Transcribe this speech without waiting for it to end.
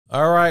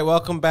All right,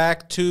 welcome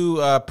back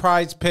to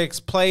Prize Picks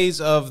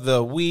Plays of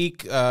the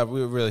Week. We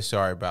were really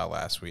sorry about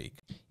last week.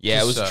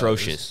 Yeah, it was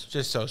atrocious.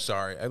 Just so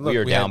sorry. And look, we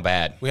were down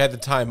bad. We had the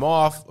time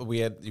off.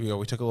 We took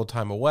a little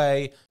time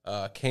away,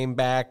 came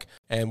back,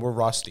 and we're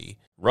rusty.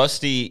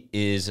 Rusty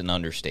is an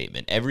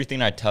understatement.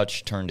 Everything I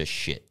touched turned to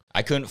shit.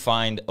 I couldn't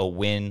find a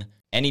win,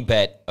 any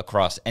bet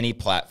across any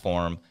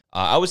platform.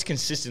 I was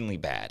consistently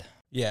bad.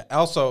 Yeah,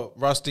 also,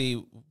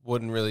 rusty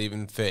wouldn't really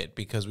even fit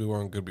because we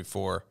weren't good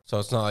before. So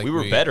it's not like we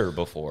were better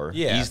before,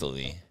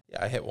 easily.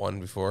 Yeah, I hit one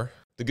before.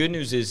 The good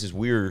news is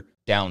we're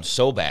down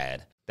so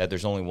bad that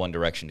there's only one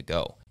direction to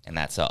go, and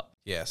that's up.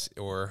 Yes,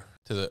 or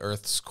to the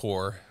Earth's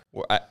core.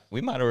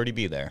 We might already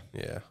be there.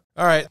 Yeah.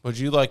 All right, would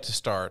you like to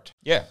start?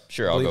 Yeah,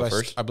 sure, I'll go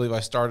first. I believe I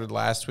started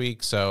last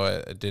week,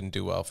 so it didn't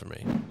do well for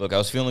me. Look, I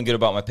was feeling good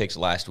about my picks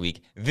last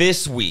week.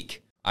 This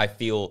week, I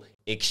feel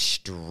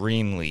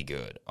extremely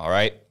good, all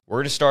right? We're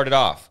going to start it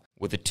off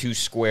with a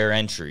 2-square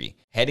entry,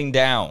 heading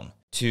down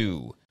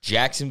to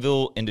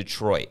Jacksonville and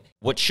Detroit.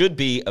 What should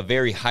be a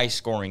very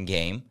high-scoring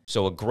game,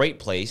 so a great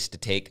place to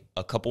take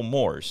a couple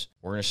mores.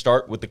 We're going to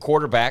start with the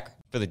quarterback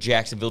for the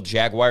Jacksonville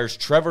Jaguars,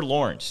 Trevor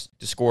Lawrence,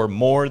 to score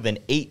more than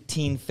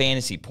 18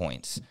 fantasy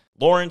points.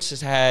 Lawrence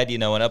has had,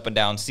 an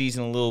up-and-down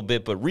season a little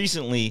bit, but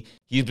recently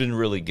he's been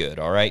really good,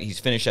 all right?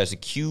 He's finished as a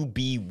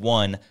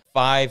QB1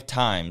 5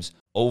 times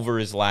over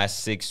his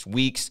last 6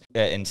 weeks,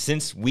 and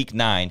since week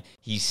 9,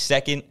 he's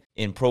second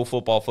in Pro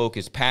Football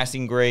Focus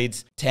passing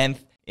grades, 10th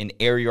in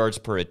air yards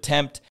per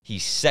attempt.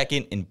 He's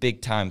second in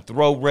big-time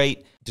throw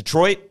rate.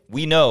 Detroit,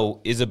 we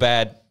know, is a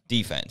bad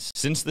defense.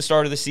 Since the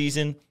start of the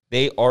season,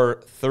 they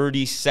are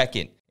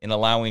 32nd in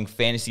allowing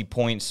fantasy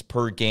points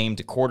per game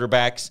to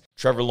quarterbacks.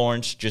 Trevor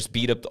Lawrence just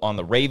beat up on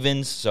the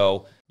Ravens,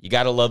 so you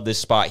got to love this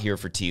spot here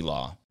for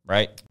T-Law.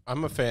 Right?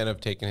 I'm a fan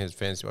of taking his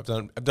fantasy. I've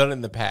done it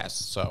in the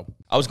past, so.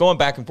 I was going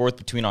back and forth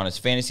between on his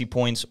fantasy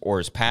points or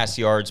his pass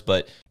yards,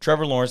 but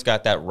Trevor Lawrence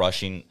got that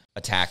rushing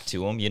attack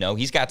to him.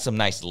 He's got some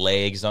nice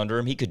legs under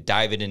him. He could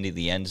dive it into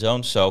the end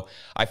zone, so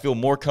I feel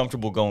more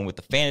comfortable going with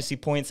the fantasy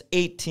points.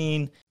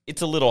 18,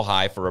 it's a little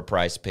high for a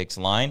Prize Picks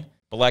line,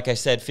 but like I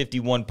said,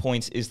 51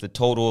 points is the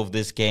total of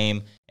this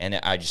game, and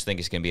I just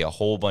think it's going to be a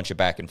whole bunch of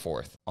back and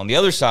forth. On the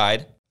other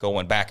side,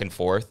 going back and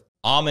forth,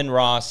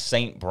 Amon-Ra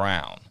St.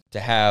 Brown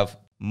to have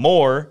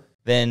more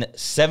than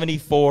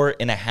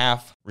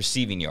 74.5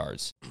 receiving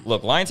yards.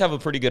 Look, Lions have a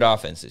pretty good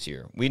offense this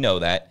year. We know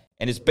that.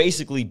 And it's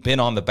basically been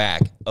on the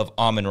back of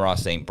Amon-Ra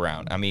St.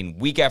 Brown. I mean,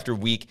 week after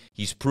week,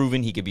 he's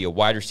proven he could be a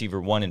wide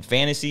receiver 1 in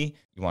fantasy.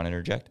 You want to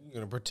interject? You're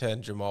going to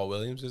pretend Jamal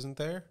Williams isn't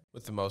there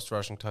with the most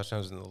rushing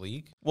touchdowns in the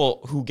league? Well,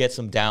 who gets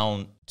him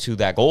down to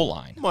that goal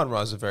line? Amon-Ra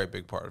is a very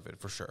big part of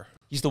it, for sure.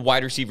 He's the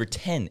wide receiver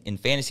 10 in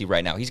fantasy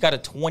right now. He's got a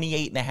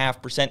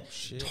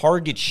 28.5%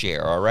 target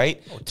share, all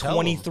right?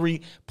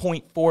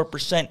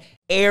 23.4%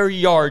 air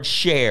yard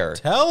share.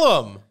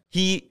 Tell him.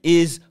 He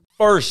is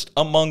first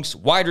amongst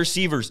wide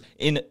receivers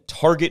in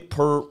target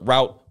per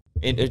route.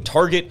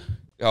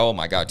 Oh,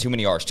 my God, too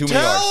many R's.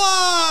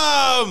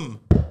 Tell him!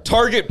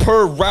 Target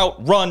per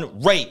route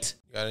run rate.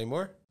 You got any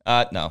more?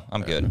 No,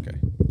 I'm good. Okay.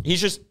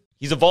 He's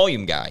a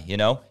volume guy, He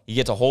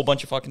gets a whole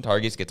bunch of fucking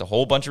targets, gets a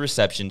whole bunch of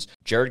receptions.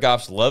 Jared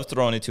Goff loves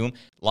throwing it to him.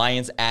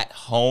 Lions at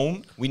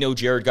home. We know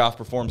Jared Goff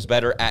performs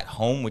better at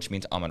home, which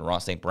means Amon-Ra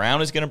St.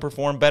 Brown is going to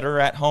perform better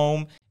at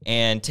home.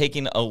 And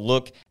taking a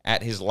look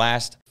at his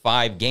last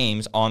 5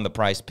 games on the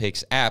Prize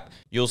Picks app,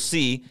 you'll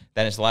see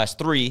that his last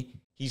 3,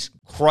 he's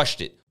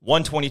crushed it.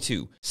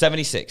 122,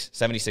 76.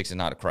 76 is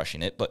not a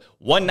crushing it, but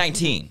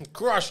 119.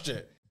 Crushed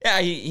it.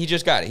 Yeah, he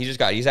just got it.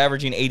 He's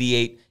averaging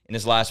 88 in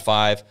his last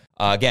 5.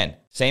 Again,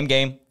 same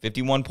game,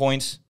 51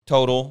 points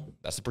total.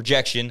 That's the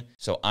projection.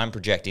 So I'm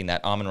projecting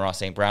that Amon-Ra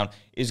St. Brown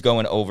is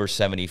going over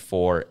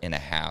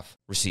 74.5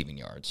 receiving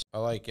yards. I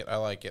like it.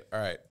 All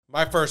right.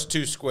 My first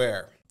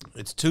 2-square.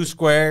 It's 2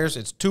 squares,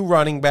 it's 2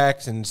 running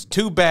backs, and it's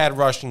 2 bad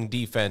rushing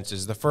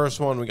defenses. The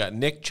first one, we got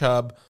Nick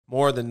Chubb,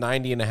 more than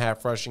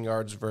 90.5 rushing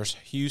yards versus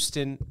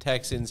Houston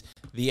Texans.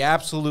 The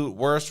absolute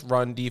worst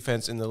run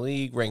defense in the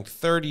league, ranked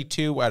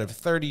 32 out of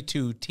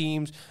 32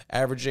 teams,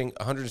 averaging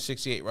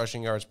 168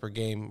 rushing yards per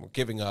game,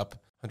 giving up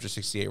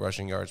 168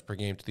 rushing yards per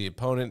game to the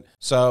opponent.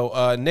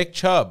 So Nick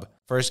Chubb,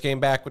 first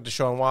game back with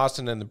Deshaun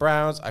Watson and the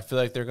Browns. I feel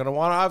like they're going to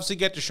want to obviously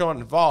get Deshaun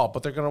involved,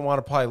 but they're going to want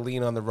to probably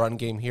lean on the run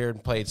game here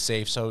and play it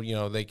safe so,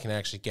 they can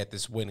actually get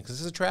this win because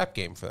this is a trap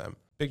game for them.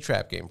 Big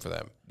trap game for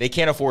them. They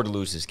can't afford to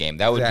lose this game.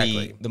 That would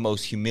be the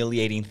most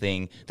humiliating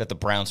thing that the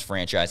Browns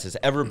franchise has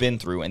ever been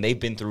through, and they've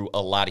been through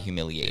a lot of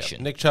humiliation.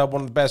 Yep. Nick Chubb,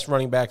 one of the best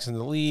running backs in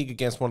the league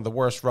against one of the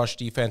worst rush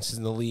defenses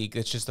in the league.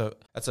 It's just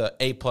that's a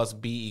A plus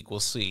B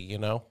equals C, You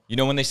know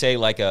when they say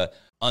like a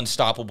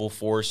unstoppable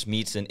force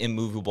meets an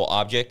immovable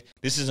object?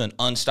 This is an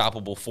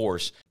unstoppable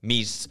force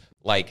meets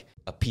like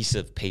a piece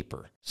of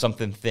paper,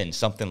 something thin,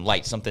 something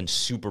light, something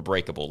super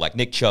breakable. Like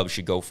Nick Chubb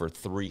should go for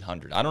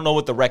 300. I don't know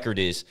what the record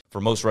is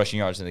for most rushing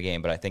yards in the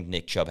game, but I think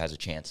Nick Chubb has a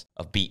chance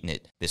of beating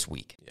it this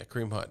week. Yeah,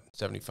 Kareem Hunt,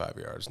 75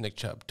 yards. Nick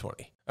Chubb,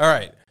 20. All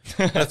right,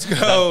 let's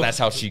go. That's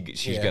how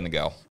she's going to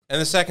go. And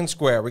the second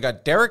square, we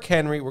got Derrick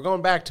Henry. We're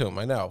going back to him,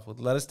 I know.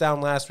 Let us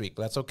down last week,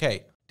 but that's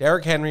okay.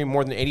 Derrick Henry,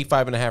 more than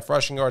 85.5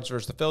 rushing yards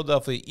versus the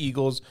Philadelphia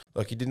Eagles.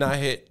 Look, he did not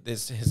hit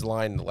his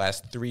line in the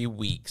last 3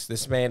 weeks.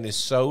 This man is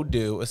so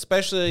due,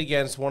 especially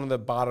against one of the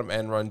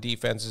bottom-end run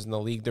defenses in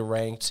the league. They're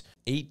ranked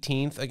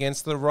 18th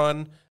against the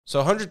run. So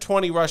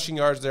 120 rushing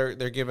yards they're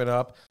giving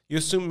up. You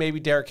assume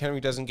maybe Derrick Henry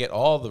doesn't get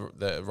all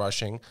the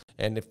rushing,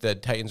 and if the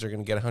Titans are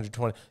going to get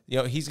 120,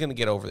 he's going to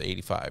get over the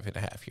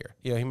 85.5 here.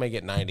 He may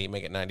get 90, he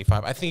may get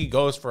 95. I think he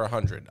goes for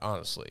 100,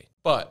 honestly.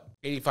 But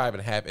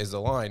 85.5 is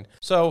the line.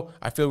 So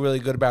I feel really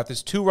good about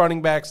this. 2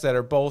 running backs that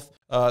are both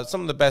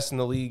some of the best in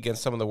the league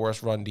against some of the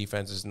worst run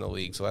defenses in the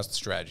league. So that's the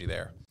strategy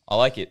there. I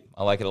like it.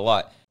 I like it a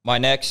lot. My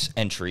next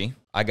entry,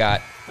 I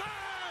got...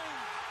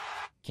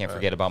 Can't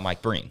forget about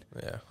Mike Breen.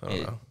 Yeah, I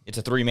don't know. It's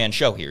a 3-man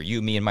show here.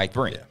 You, me, and Mike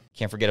Breen. Yeah.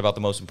 Can't forget about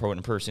the most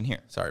important person here.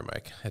 Sorry,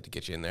 Mike. I had to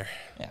get you in there.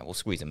 Yeah, we'll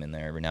squeeze him in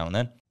there every now and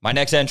then. My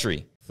next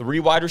entry,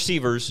 3 wide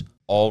receivers,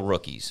 all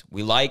rookies.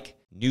 We like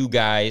new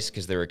guys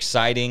because they're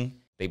exciting.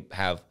 They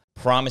have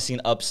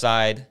promising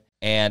upside.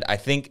 And I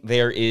think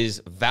there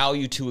is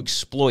value to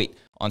exploit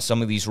on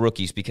some of these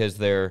rookies because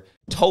their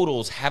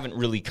totals haven't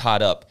really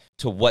caught up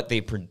to what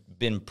they've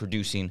been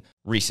producing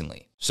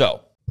recently.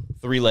 So,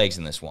 3 legs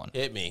in this one.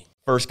 Hit me.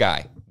 First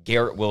guy,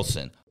 Garrett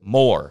Wilson,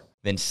 more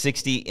than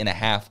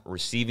 60.5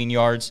 receiving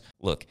yards.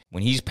 Look,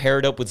 when he's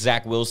paired up with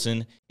Zach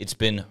Wilson, it's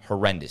been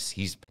horrendous.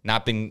 He's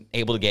not been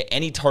able to get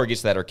any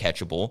targets that are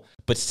catchable.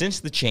 But since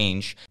the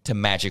change to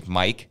Magic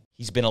Mike,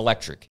 he's been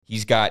electric.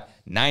 He's got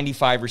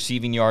 95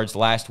 receiving yards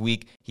last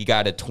week. He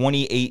got a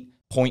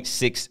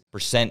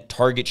 28.6%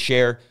 target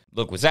share.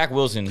 Look, with Zach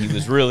Wilson, he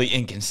was really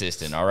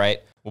inconsistent, all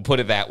right? We'll put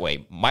it that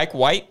way. Mike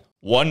White,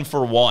 1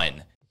 for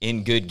 1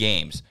 in good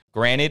games.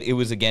 Granted, it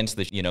was against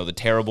the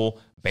terrible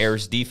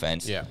Bears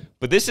defense. Yeah.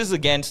 But this is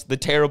against the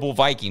terrible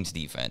Vikings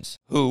defense,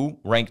 who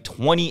ranked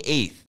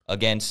 28th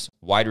against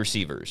wide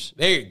receivers.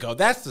 There you go.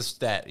 That's the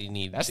stat you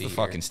need. That's the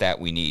fucking stat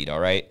we need, all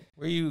right?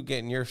 Where are you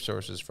getting your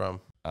sources from?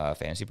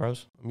 Fantasy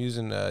Pros? I'm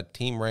using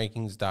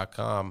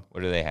teamrankings.com. What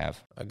do they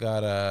have? I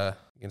got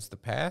against the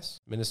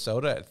pass,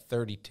 Minnesota at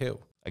 32.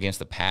 Against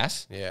the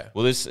pass? Yeah.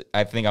 Well,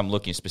 I think I'm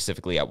looking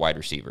specifically at wide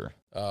receiver.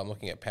 I'm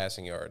looking at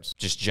passing yards.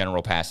 Just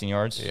general passing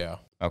yards? Yeah.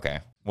 Okay.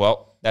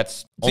 Well,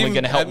 that's only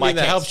going to help my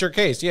case. That helps your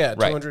case. Yeah,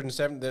 Right.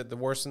 207, the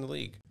worst in the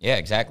league. Yeah,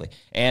 exactly.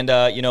 And,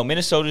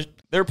 Minnesota,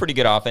 they're a pretty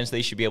good offense.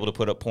 They should be able to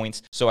put up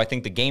points. So I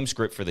think the game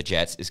script for the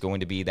Jets is going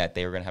to be that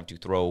they're going to have to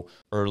throw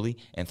early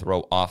and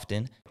throw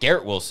often.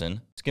 Garrett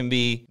Wilson is going to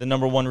be the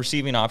number 1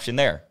 receiving option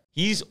there.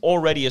 He's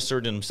already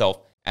asserted himself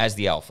as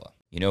the alpha.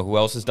 You know who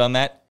else has done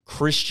that?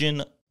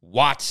 Christian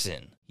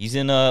Watson. He's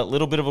in a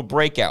little bit of a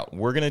breakout.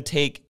 We're going to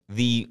take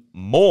the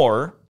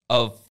more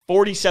of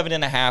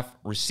 47.5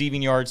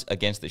 receiving yards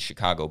against the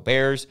Chicago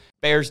Bears.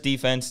 Bears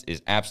defense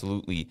is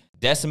absolutely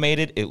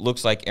decimated. It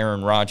looks like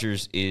Aaron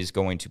Rodgers is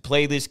going to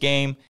play this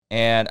game.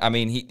 And, I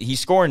mean, he's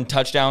scoring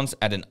touchdowns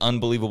at an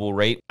unbelievable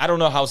rate. I don't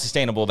know how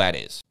sustainable that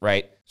is,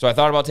 right? So I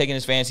thought about taking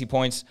his fantasy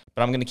points,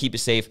 but I'm going to keep it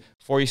safe.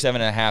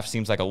 47.5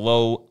 seems like a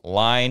low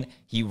line.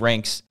 He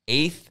ranks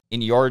 8th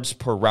in yards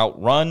per route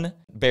run.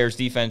 Bears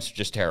defense,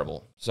 just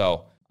terrible.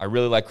 So I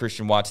really like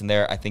Christian Watson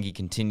there. I think he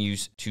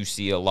continues to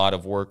see a lot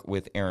of work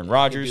with Aaron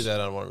Rodgers. He did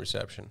that on 1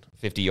 reception.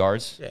 50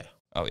 yards? Yeah.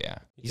 Oh, yeah.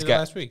 He did it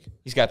last week.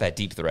 He's got that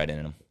deep threat in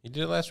him. He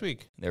did it last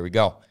week. There we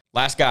go.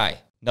 Last guy,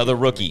 another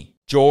rookie,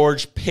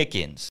 George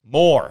Pickens.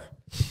 More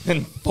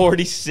than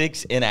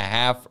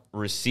 46.5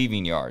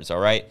 receiving yards, all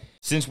right?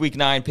 Since week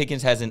 9,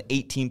 Pickens has an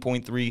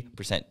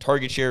 18.3%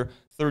 target share,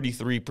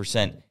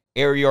 33%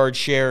 air yard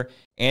share,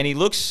 and he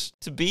looks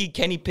to be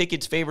Kenny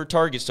Pickett's favorite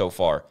target so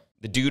far.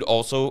 The dude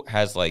also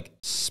has,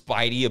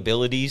 Spidey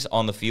abilities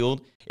on the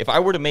field. If I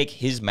were to make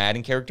his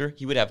Madden character,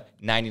 he would have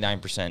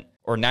 99%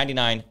 or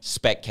 99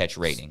 spec catch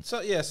rating.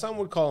 So, yeah, some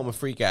would call him a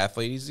freak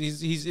athlete.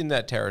 He's in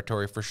that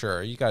territory for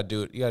sure. You got to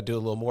do it. You got to do a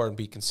little more and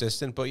be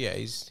consistent. But, yeah,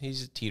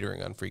 he's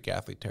teetering on freak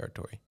athlete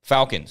territory.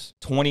 Falcons,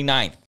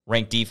 29th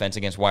ranked defense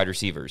against wide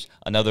receivers.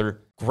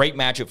 Another great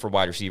matchup for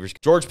wide receivers.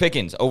 George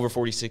Pickens, over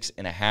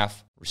 46.5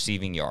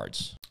 receiving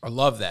yards. I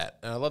love that.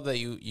 And I love that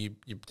you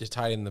just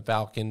tied in the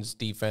Falcons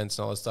defense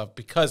and all this stuff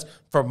because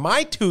for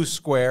my 2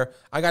 square,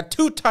 I got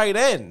 2 tight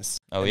ends.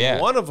 Oh, and yeah.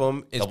 One of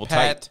them is Double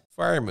Pat tight.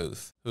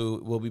 Freiermuth,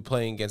 who will be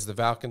playing against the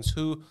Falcons,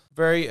 who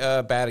very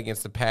bad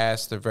against the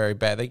pass. They're very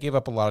bad. They give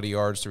up a lot of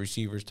yards to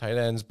receivers, tight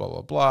ends, blah,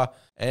 blah, blah.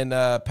 And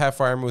Pat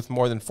Freiermuth,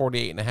 more than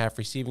 48.5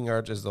 receiving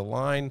yards is the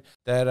line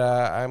that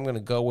I'm going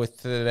to go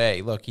with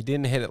today. Look, he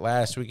didn't hit it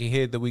last week. He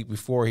hit it the week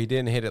before. He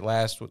didn't hit it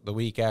the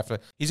week after.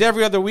 He's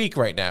every other week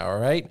right now, all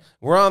right?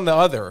 We're on the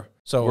other.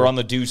 So we're on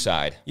the do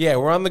side. Yeah,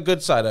 we're on the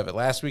good side of it.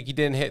 Last week he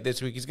didn't hit.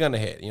 This week he's going to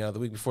hit. The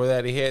week before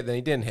that he hit, then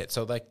he didn't hit.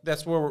 So,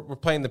 that's where we're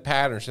playing the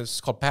patterns.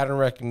 It's called pattern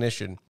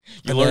recognition.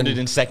 You learned it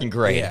in 2nd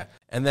grade. Yeah.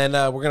 And then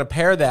we're going to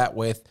pair that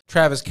with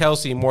Travis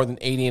Kelce, more than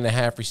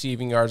 80.5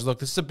 receiving yards. Look,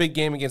 this is a big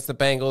game against the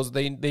Bengals.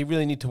 They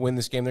really need to win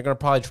this game. They're going to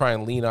probably try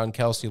and lean on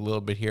Kelce a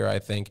little bit here, I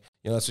think.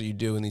 That's what you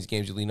do in these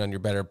games. You lean on your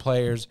better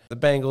players. The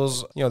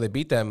Bengals, they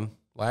beat them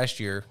last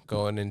year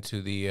going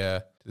into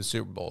the to the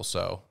Super Bowl.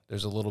 So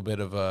there's a little bit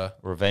of a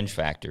revenge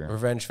factor.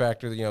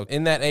 You know,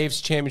 in that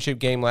AFC Championship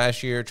game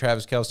last year,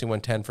 Travis Kelce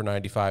went 10 for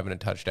 95 and a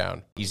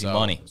touchdown. Easy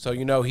money. So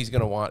you know he's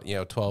going to want,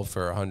 12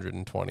 for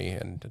 120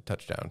 and a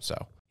touchdown.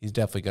 So he's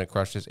definitely going to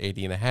crush this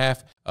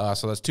 80.5.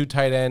 So that's 2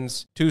 tight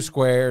ends, 2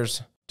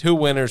 squares, 2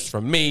 winners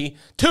from me,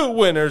 2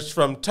 winners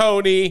from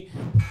Tony.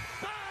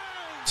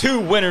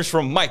 2 winners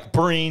from Mike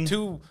Breen.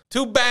 2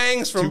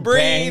 bangs from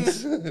Breen.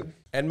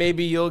 And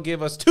maybe you'll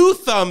give us 2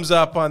 thumbs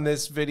up on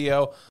this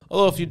video.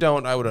 Although if you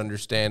don't, I would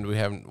understand. We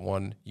haven't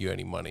won you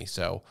any money.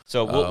 So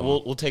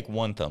we'll take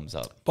 1 thumbs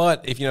up.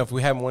 But if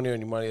we haven't won you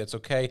any money, that's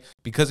okay.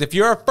 Because if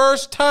you're a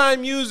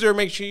first-time user,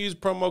 make sure you use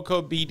promo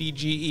code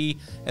BDGE,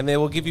 and they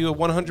will give you a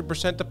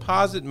 100%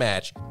 deposit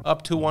match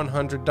up to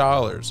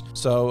 $100.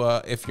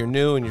 So if you're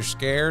new and you're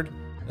scared,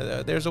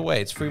 there's a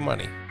way. It's free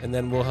money, and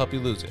then we'll help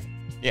you lose it.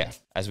 Yeah,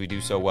 as we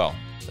do so well.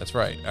 That's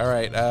right. All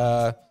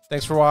right.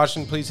 Thanks for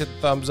watching. Please hit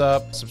the thumbs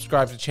up.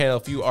 Subscribe to the channel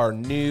if you are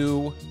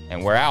new.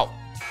 And we're out.